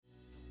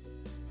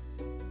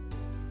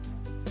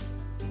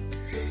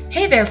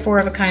Hey there, Four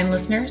of a Kind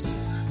listeners.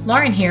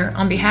 Lauren here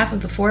on behalf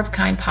of the Four of a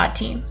Kind pod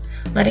team,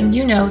 letting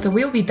you know that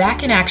we will be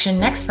back in action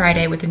next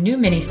Friday with a new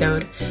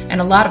mini-sode and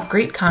a lot of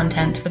great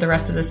content for the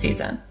rest of the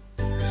season.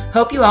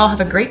 Hope you all have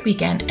a great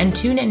weekend and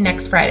tune in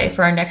next Friday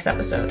for our next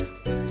episode.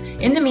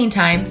 In the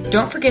meantime,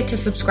 don't forget to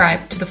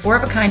subscribe to the Four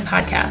of a Kind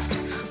podcast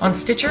on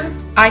Stitcher,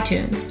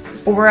 iTunes,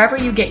 or wherever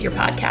you get your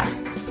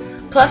podcasts.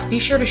 Plus, be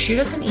sure to shoot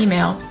us an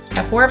email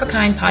at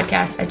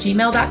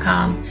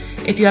fourofakindpodcast@gmail.com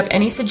if you have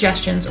any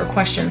suggestions or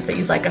questions that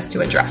you'd like us to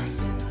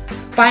address.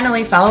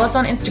 Finally, follow us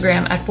on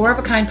Instagram at Four of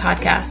a Kind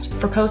Podcast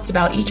for posts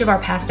about each of our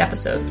past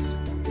episodes.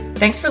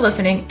 Thanks for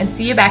listening, and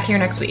see you back here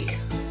next week.